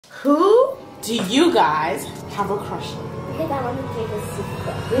Who do you guys have a crush on? Because I want to take a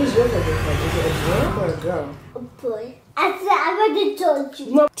secret. Who's your favorite crush? Is it a boy or a girl? A boy. I already told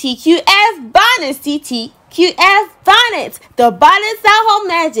you. TQF bonnets, TQF bonnets. The bonnets that hold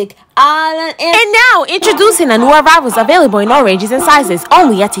magic. And now, introducing a new arrivals available in all ranges and sizes,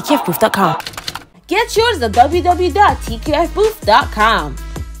 only at TQFbooth.com. Get yours at www.tqfbooth.com.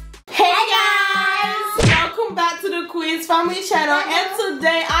 Hey guys! Welcome back to the Queen's Family Channel, and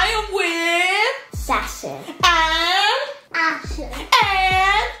today I am with Sasha. And Asha.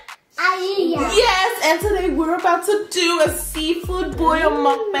 And Aya. yes, and today we're about to do a seafood boil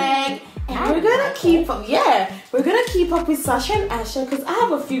mukbang. And we're gonna keep up, we're gonna keep up with Sasha and Asha because I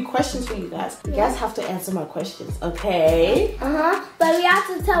have a few questions for you guys. You guys have to answer my questions, okay? But we have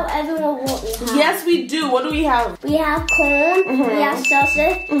to tell everyone what we have. Yes, we do. What do we have? We have corn, we have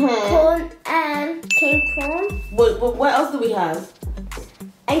sausage, corn and king prawn. What else do we have?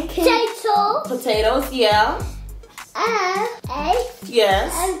 And potato. Potatoes, yeah. And eggs.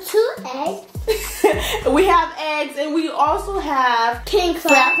 Yes. And 2 eggs. We have eggs, and we also have King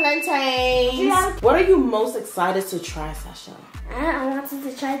crab crab. plantains. Yeah. What are you most excited to try, Sasha? I wanted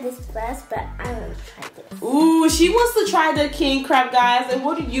to try this first, but I want to try this. Ooh, she wants to try the king crab, guys. And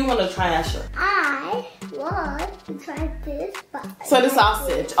what do you want to try, Asha? I want to try this, but So the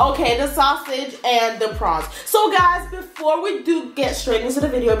sausage. Okay, the sausage and the prawns. So guys, before we do get straight into the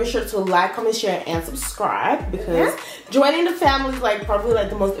video, be sure to like, comment, share, and subscribe, because joining the family is probably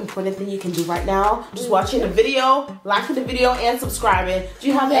the most important thing you can do right now. Just watching the video, liking the video, and subscribing. Do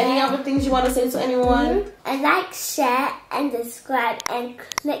you have any other things you want to say to anyone? And like, share, and subscribe, and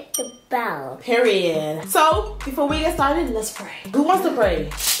click the bell. Period. So before we get started, let's pray. Who wants to pray?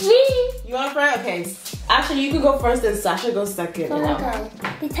 Me. You want to pray? Okay. Actually, you can go first, and Sasha goes second. Okay.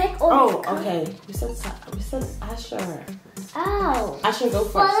 We take all the cards. Okay. We said Asher. Oh. Asher, go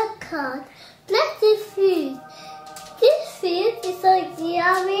first. For the card, bless this food. This food is so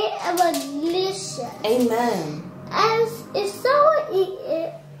yummy and delicious. Amen. And if someone eat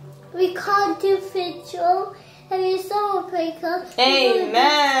it, we can't do visual. And if someone break up,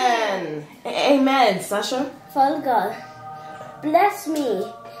 Amen. Amen, Sasha. Father God, bless me.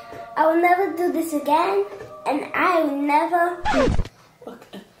 I will never do this again, and I will never.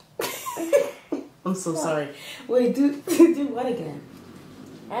 Okay. I'm so sorry. Wait, do what again?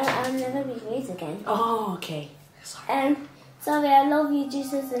 I'll never be raised again. Oh, okay. Sorry. And sorry, I love you,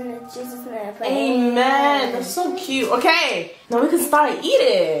 Jesus, and in Jesus' name I pray. Amen. That's so cute. Okay, now we can start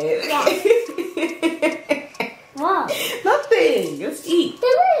eating. Yeah. What? Nothing. Let's eat. They're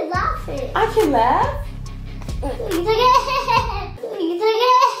really laughing. I can laugh.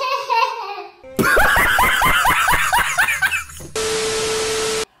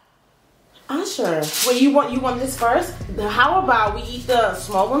 Sure. Wait, you want this first? How about we eat the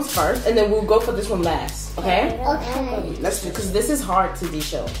small ones first, and then we'll go for this one last. Okay? Okay. Let's do, because this is hard to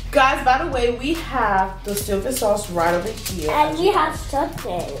de-show. Guys, by the way, we have the silver sauce right over here. And we have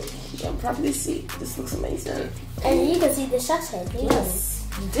sausage. You can probably see. This looks amazing. And you can see the sausage. Yes.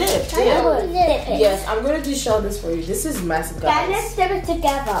 Dip. Yes, I'm gonna de-show this for you. This is massive, guys. let's dip it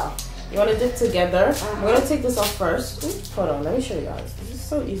together. You wanna dip together? I'm gonna take this off first. Ooh, hold on, let me show you guys. This is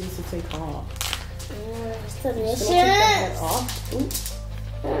so easy to take off. Delicious. Take that off. Ooh.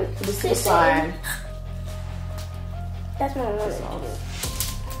 Put this to the side. That's my one.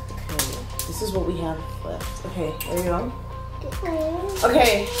 Okay, this is what we have left. Okay, there you go.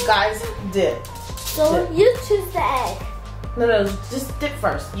 Okay, guys, dip. So dip. you choose the egg. No, just dip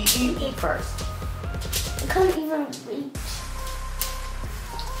first. You eat first. I can't even reach.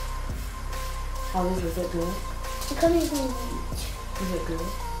 How is it good? I can't even reach. Is it good?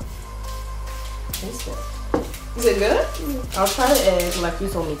 Taste it. Is it good? I'll try the egg like you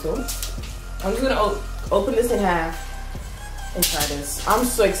told me to. I'm just gonna open this in half and try this. I'm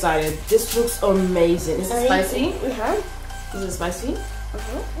so excited. This looks amazing. Is it spicy? Is it spicy?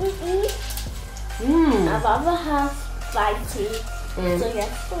 I'd rather have spicy. So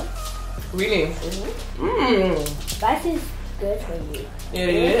yes. Really? Spicy is good for you. Yeah,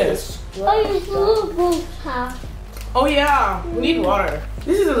 it is. Oh yeah, we need water.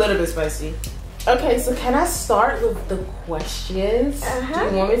 This is a little bit spicy. Okay, so can I start with the questions? Do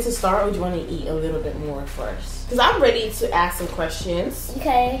you want me to start, or do you want to eat a little bit more first? Because I'm ready to ask some questions.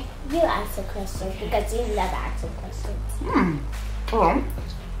 Okay, you ask a question because you love asking questions.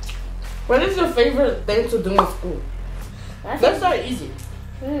 What is your favorite thing to do in school? Let's start easy.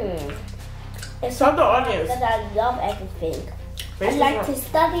 It's Tell the audience. because I love everything. I like to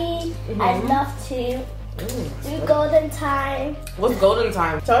study. I love to do golden time. What's golden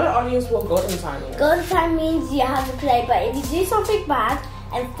time? Tell the audience what golden time is. Golden time means you have to play, but if you do something bad,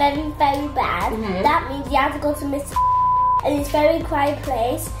 and very, very bad, that means you have to go to Mr. and it's a very quiet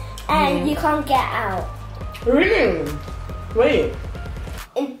place and you can't get out. Really? Wait.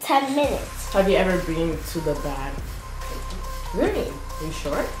 In 10 minutes. Have you ever been to the bag? Really? Are you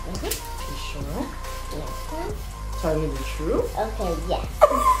sure? Mm-hmm. You sure? Yes. Tell me the truth. Okay, yes.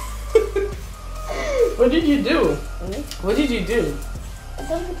 What did you do? What did you do? I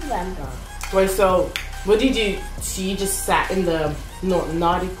don't remember. Wait, so what did you? So you just sat in the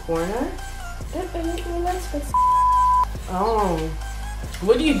naughty corner? Oh.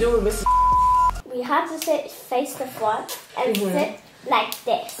 What do you do with Mrs. We had to sit face the front and sit like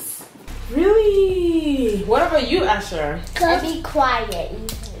this. Really? What about you, Asher? And be quiet even.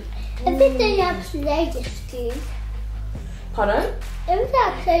 I think they have play school. Pardon? Every time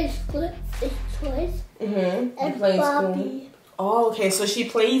I play school, it's toys. And And play in Barbie. school. Oh, okay. So she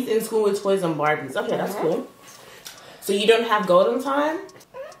plays in school with toys and Barbies. Okay, that's cool. So you don't have golden time?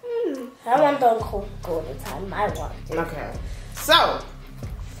 I want to go all the time. I want. Okay. So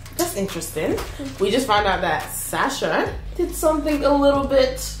that's interesting. We just found out that Sasha did something a little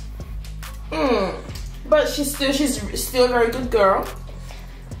bit. But she's still a very good girl.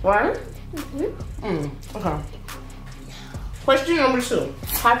 Right? Okay. Question number 2.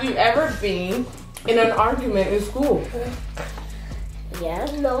 Have you ever been in an argument in school? Yeah.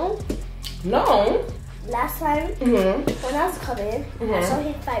 No. No. Last time when I was coming, I saw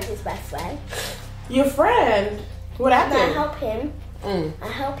him fight his best friend. Your friend? What And I happened? helped him. I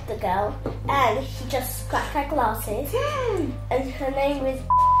helped the girl, and he just scratched her glasses. And her name was.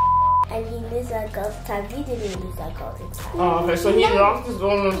 And he lose her golden time. We didn't lose our golden time. Oh, okay. So he lost his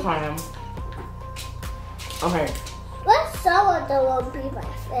golden time. Okay. Well, someone don't want to be my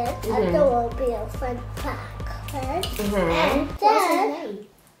friend. I don't want to be a friend back. And then, what's her name?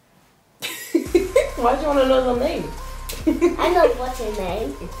 Why do you want to know the name? I know what's her name.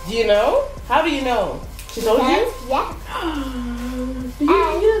 Do you know? How do you know? She told you? Yeah.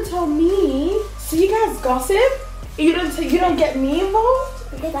 You didn't tell me. So you guys gossip? You don't get me involved?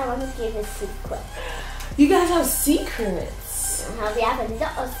 Because I want to give a secret. You guys have secrets. We have a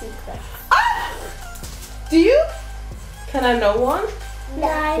lot of secrets. Do you? Can I know one?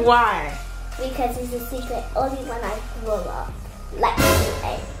 No. Why? Because it's a secret only when I grow up. Like the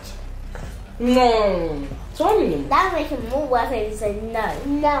age. No. Tell me. That would make it more worth it if you say no.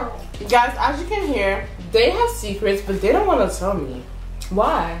 No. Guys, as you can hear, they have secrets, but they don't want to tell me.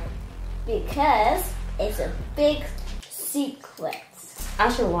 Why? Because it's a big secret.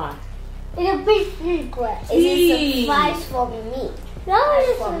 Asher, why? It's a big secret. It's a surprise for me. No,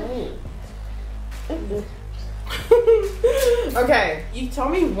 it's for me. Okay, you tell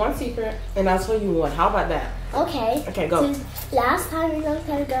me one secret, and I'll tell you one. How about that? Okay. Okay, go. So last time, a long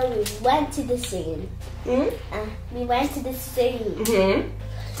time ago, we went to the zoo. We went to the zoo.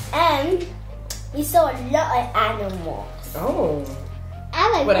 And we saw a lot of animals. Oh.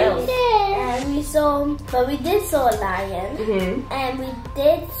 What else? And we saw, but we did saw a lion. And we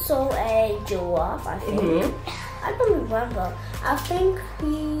did saw a giraffe, I think. I don't remember. I think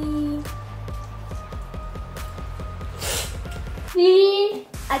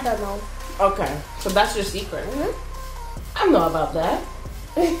I don't know. Okay, so that's your secret. I know about that.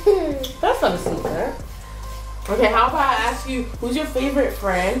 That's not a secret. Okay, how about I ask you, who's your favorite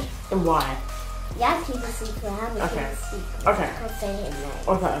friend and why? Yeah, keep a secret. I have a secret. Okay. I can't say his name.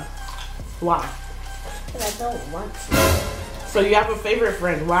 Okay. Why? Because I don't want to. So you have a favorite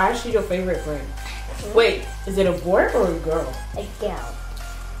friend. Why is she your favorite friend? Wait, is it a boy or a girl? A girl.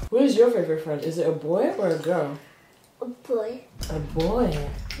 Who's your favorite friend? Is it a boy or a girl? A boy. A boy.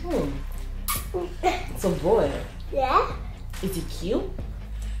 It's a boy. Yeah? Is he cute?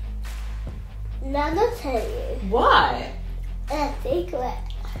 No, I'll tell you. Why? A secret.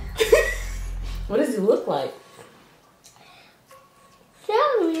 What does he look like?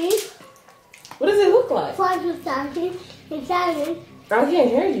 Tell me. What does he look like? Why you talking? You're talking. I can't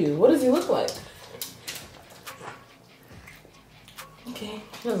hear you. What does he look like? Okay,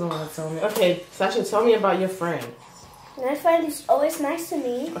 he doesn't want to tell me. Okay, Sasha, tell me about your friend. My friend is always nice to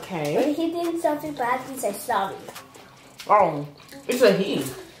me. Okay. When he did something bad, he says sorry. Oh, it's a he.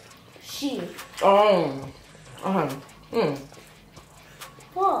 She. Oh.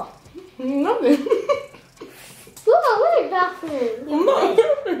 What? Nothing. What are you talking?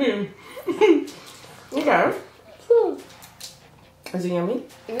 Nothing. Okay. Is it yummy?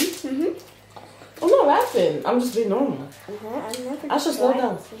 I'm not laughing. I'm just being normal. I should slow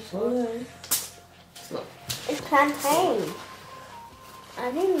down. Slow down. It's plantain.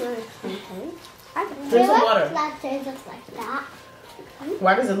 I didn't know it's plantain. Drink some water. Plantain looks like that.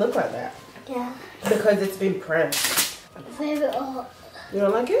 Why does it look like that? Yeah. Because it's been pressed. Favorite. You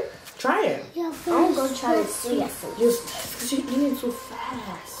don't like it? Try it. Yeah, I'm gonna try it seriously. Because you're eating too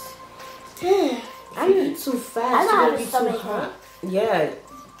fast. I eat too fast. I don't have a too stomach hot. Yeah.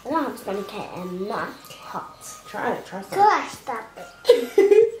 I don't have a stomach ache and not hot. Try it. Try some. Gosh, stop it.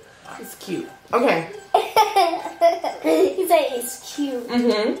 It's cute. Okay. He said it's cute.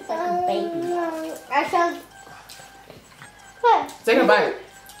 Mm-hmm. Like a baby. I shall. Take a bite.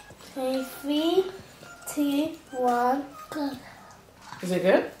 Okay, 3, 2, 1, go. Is it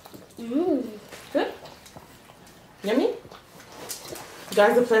good? Good? Yummy?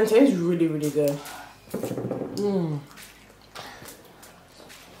 Guys, the plantain is really, really good.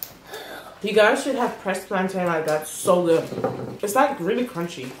 You guys should have pressed plantain like that. So good. It's like really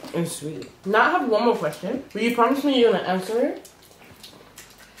crunchy and sweet. Now I have one more question. Will you promise me you're gonna answer it?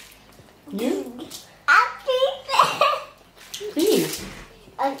 You? Please.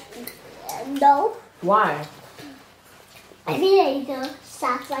 No. Why? I need to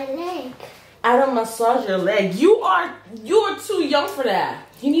massage my leg. I don't massage your leg. You are too young for that.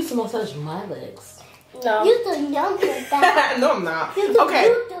 You need to massage my legs. No. You're too young for that. No, I'm not. Okay.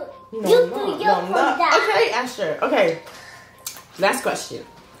 You're too young for that. Okay, Asher. Okay. Last question.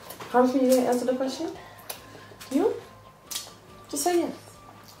 Promise me you didn't answer the question? You? Just say yes.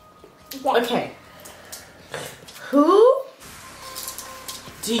 Yeah. Okay. Who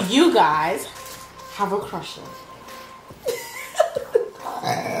do you guys have a crush on?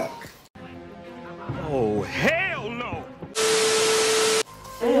 Oh, hell no!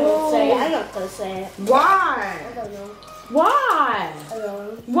 I'm not gonna say it. Why? I don't know. Why? I don't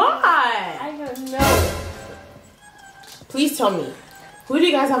know. Why? I don't know. Please tell me. Who do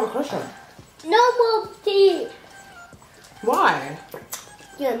you guys have a crush on? No more tea. Why?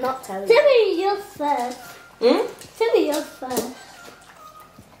 You're not telling me. Tell me yours first. Tell me yours first.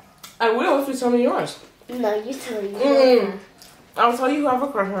 I will if you tell me yours. No, you tell me yours. I'll tell you who I have a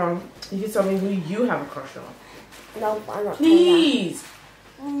crush on. You can tell me who you have a crush on. No, I'm not. Please.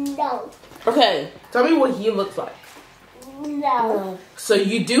 No. Okay, tell me what he looks like. No. So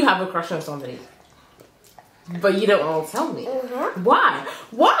you do have a crush on somebody, but you don't want to tell me. Why?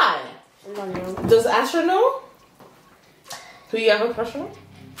 Why? I don't know. Does Asher know who you have a crush on?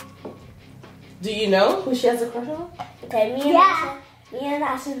 Do you know who she has a crush on? Okay, me and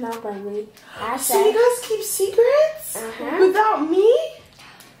Asher know, baby. So you guys keep secrets without me?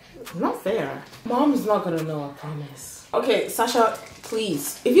 Not fair. Mom's not gonna know, I promise. Okay, Sasha,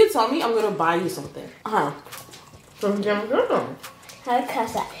 please. If you tell me, I'm gonna buy you something. From Jim Girl. Her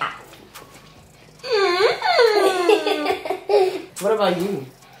cuss at. What about you?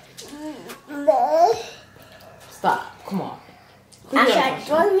 Stop. Come on. Asha,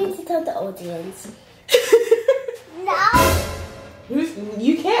 you want me to tell the audience? No.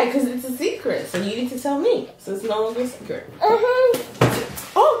 You can't because it's a secret. So you need to tell me. So it's no longer a secret.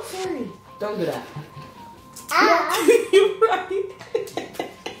 Oh, sorry. Don't do that. You're right.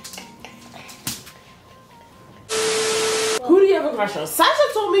 Who do you have a crush on?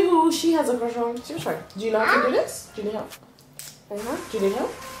 Sasha told me who she has a crush on. She was trying. Do you know how to do this? Do you need help? Do you need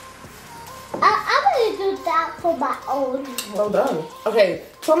help? I'm going to do that for my own. Well done. Okay,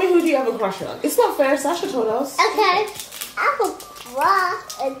 tell me who do you have a crush on? It's not fair. Sasha told us. Okay. I have a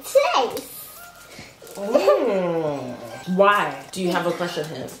crush and taste. Why do you have a crush on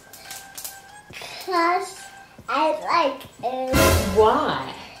him? Because I like him.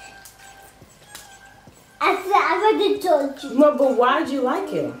 Why? I already told you. No, but why do you like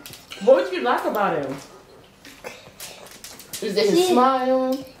him? What do you like about him? Is it his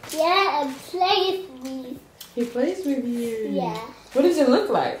smile? Yeah, and play with me. He plays with you. Yeah. What does it look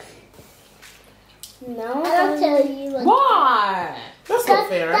like? No, I'll tell you. Why? That's not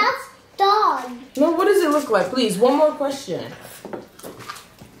fair. That's done. No, what does it look like? Please, one more question.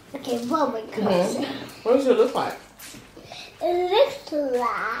 Okay, one more question. What does it look like? It looks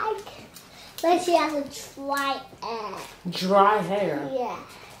like she has a dry hair. Dry hair? Yeah.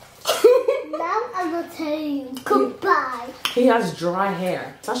 Now I'm going to tell you goodbye. He has dry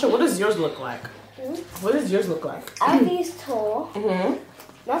hair. Sasha, what does yours look like? What does yours look like? Alfie's tall.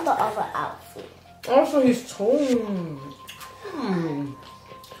 Not the other outfit. Also, he's tall.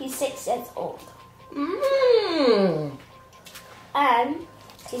 He's 6 years old. And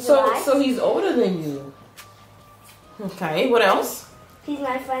he's white. So he's older than you. Okay, what else? He's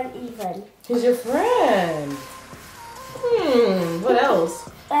my friend even. He's your friend. What else?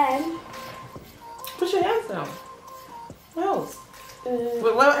 And put your hands down. What else?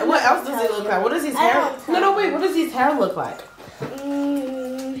 What else does it look like? What does his hair? No, wait. What does his hair look like?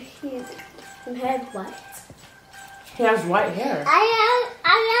 His hair white. He has white hair.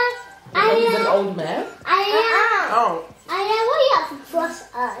 I He's an old man. am. Oh, What do you have to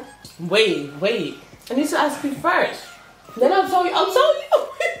trust us? Wait. I need to ask you first. Then I'll tell you.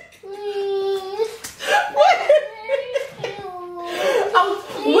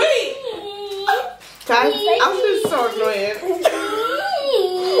 Wait. Guys, I'm just so annoying.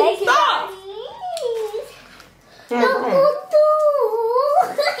 Stop.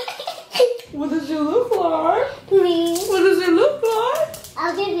 What does it look like? What does it look like?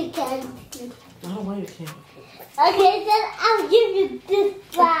 I'll give you candy. I don't want your candy. Okay, then I'll give you this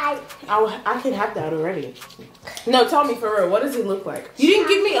bag. I can have that already. No, tell me for real. What does he look like? You didn't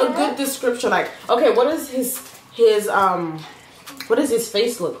give me a good description. Like, okay, what does his face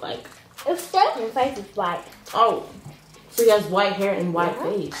look like? His face is white. Oh, so he has white hair and white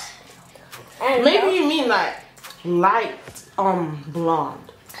face. And Maybe you mean like light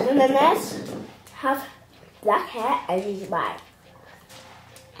blonde. And the next have black hair and he's white.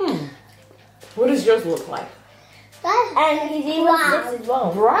 What does yours look like? And he's even brown. As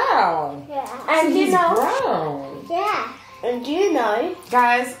well. Brown. Yeah. And you know brown. Yeah. And do you know,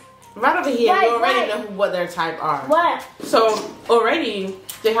 guys, right over here, Right, you already right. know what their type are. what? So already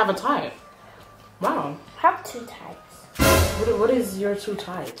they have a type. Wow. Have two types. What is your two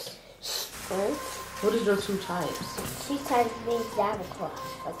types? Huh? What is your two types? Two types means they have a crush.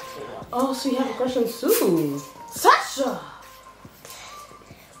 That's two. Oh, so you have a crush on Sue. Sasha!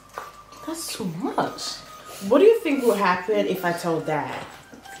 That's too much. What do you think will happen if I tell Dad?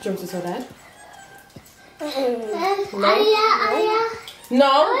 Do you want to tell Dad? No,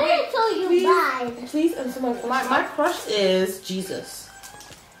 I told you bye. please answer my crush is Jesus.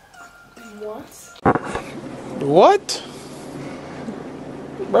 What? What?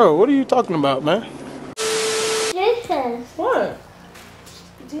 Bro, what are you talking about, man? Jesus. What?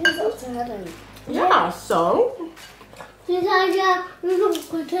 Jesus up to heaven. Yeah, so? You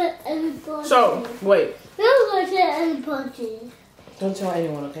don't go to anybody. So, wait. You don't go to anybody. Don't tell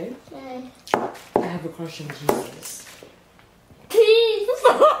anyone, okay? Okay. I have a crush on Jesus. Please.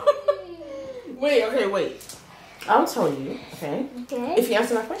 Wait. I'll tell you, okay? Okay. If you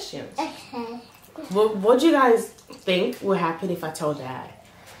answer my questions. Okay. What do you guys think will happen if I tell Dad?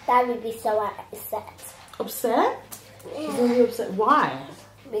 That would be so upset. Upset? He's gonna be upset. Why?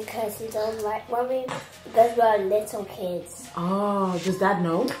 Because he doesn't like mommy. Because we're little kids. Oh, does Dad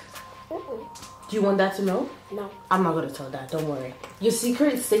know? Mm-mm. Do you want Dad to know? No. I'm not gonna tell Dad. Don't worry. Your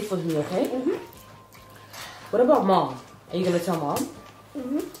secret is safe with me, okay? What about Mom? Are you gonna tell Mom?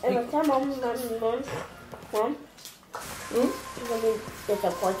 And I tell mom. You're gonna be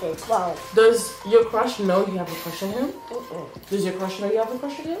disappointed. Well, Does your crush know you have a crush on him? Does your crush know you have a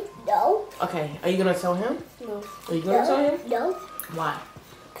crush on him? no. Okay. Are you gonna tell him? No. Are you gonna tell him? No. Why?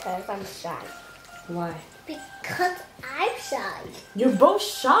 Because I'm shy. Why? Because I'm shy. You're both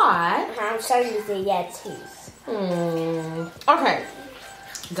shy. I'm shy with the Yetis. Okay.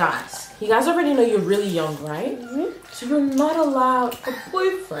 Guys, you guys already know you're really young, right? So you're not allowed a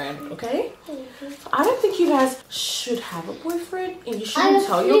boyfriend, okay? I don't think you guys should have a boyfriend, and you shouldn't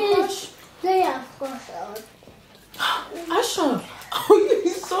tell your crush. They have crush on. Asha, oh,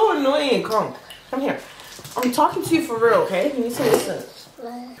 you're so annoying. Come here. I'm talking to you for real, okay? You need to listen.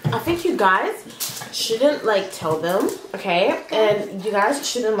 I think you guys shouldn't like tell them, okay? And you guys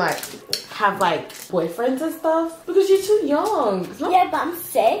shouldn't like have like boyfriends and stuff because you're too young. Yeah, but I'm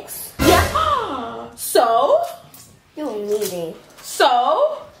 6. Yeah. So? You need it.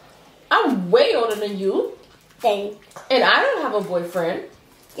 So? I'm way older than you. Thanks. And I don't have a boyfriend.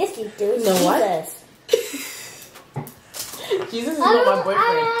 Yes, you do. You know what? Jesus is not my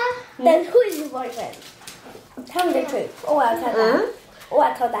boyfriend. Then who is your boyfriend? Tell me the truth. Oh, I'll tell that. Oh,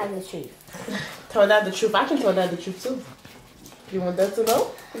 I told Dad the truth. Tell Dad the truth. I can tell Dad the truth too. You want Dad to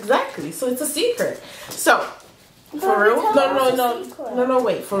know? Exactly. So it's a secret. So, for real? No,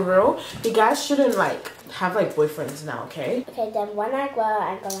 wait. For real? You guys shouldn't like have like boyfriends now, okay? Okay, then when I grow up,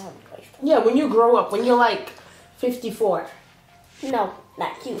 I'm gonna have a boyfriend. Yeah, when you grow up, when you're like 54. No,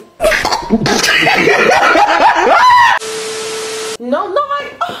 not you. No,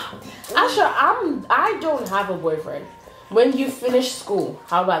 Asha, I don't have a boyfriend. When you finish school,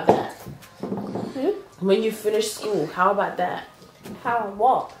 how about that? When you finish school, how about that? How I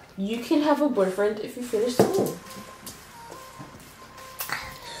walk. You can have a boyfriend if you finish school.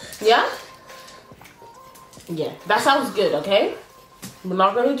 Yeah? Yeah, that sounds good, okay? We're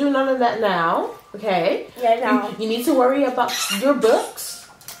not gonna do none of that now, okay? Yeah, no. You need to worry about your books,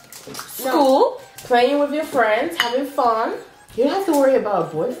 school, playing with your friends, having fun. You don't have to worry about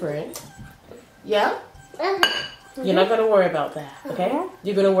a boyfriend. Yeah? You're not gonna worry about that, okay?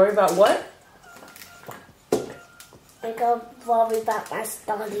 You're gonna worry about what? I go worry about my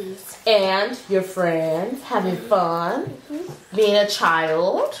studies. And your friends having fun, being a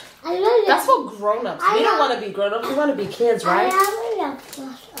child. I love That's for grown-ups. We don't want to be grown-ups. We want to be kids, right?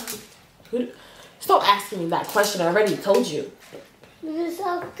 Stop asking me that question. I already told you. You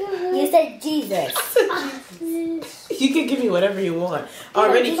said Jesus. You can give me whatever you want. I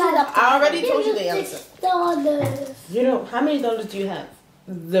already told you the answer. You know, how many dollars do you have?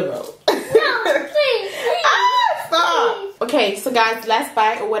 0. No, please. Stop. Okay, so guys, let's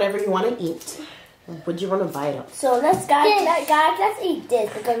buy or whatever you want to eat. What do you want to buy them? So let's let's eat this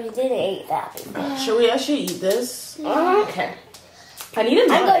because we didn't eat that. Should we actually eat this? Okay. I need a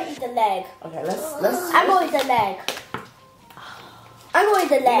knife. I'm going to eat the leg. Okay, let's. I'm going to eat the leg. I'm going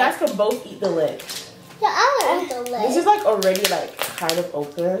to eat the leg. You guys can both eat the leg. Yeah, I'm going to eat the leg. This is like already like kind of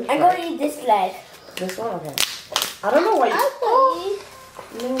open. I'm going to eat this leg. This one, okay. I don't know why you. I'm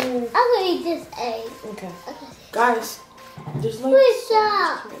going to eat this egg. Okay. Guys, there's like.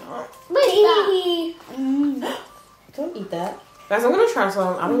 Don't eat that. Guys, I'm gonna try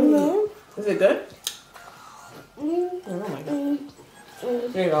some. I don't know. Is it good? Oh my god.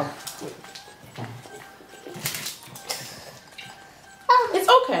 There you go. It's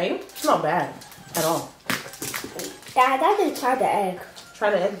okay. It's not bad at all. Dad, I didn't try the egg. Try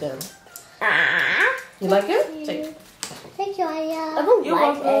the egg then. You like it? Take. Thank you, Aya. I don't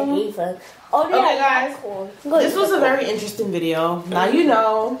like egg either. Okay, guys. This was a very interesting video. Now you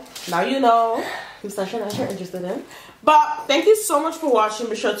know. Now you know who Sasha and Asher are interested in. But thank you so much for watching.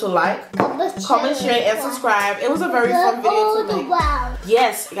 Be sure to like, comment, share, and subscribe. It was a very fun video to make.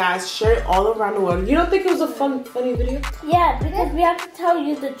 Yes, guys, share it all around the world. You don't think it was a funny video? Yeah, because we have to tell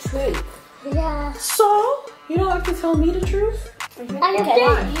you the truth. Yeah. So, you don't have to tell me the truth? I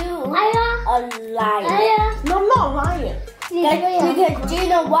think you are lying. No, I'm not lying. Because do you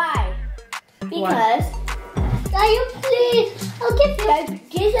know why? Because you please, I'll give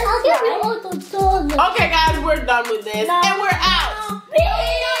you all the dollars. Okay, guys, we're done with this, and we're out.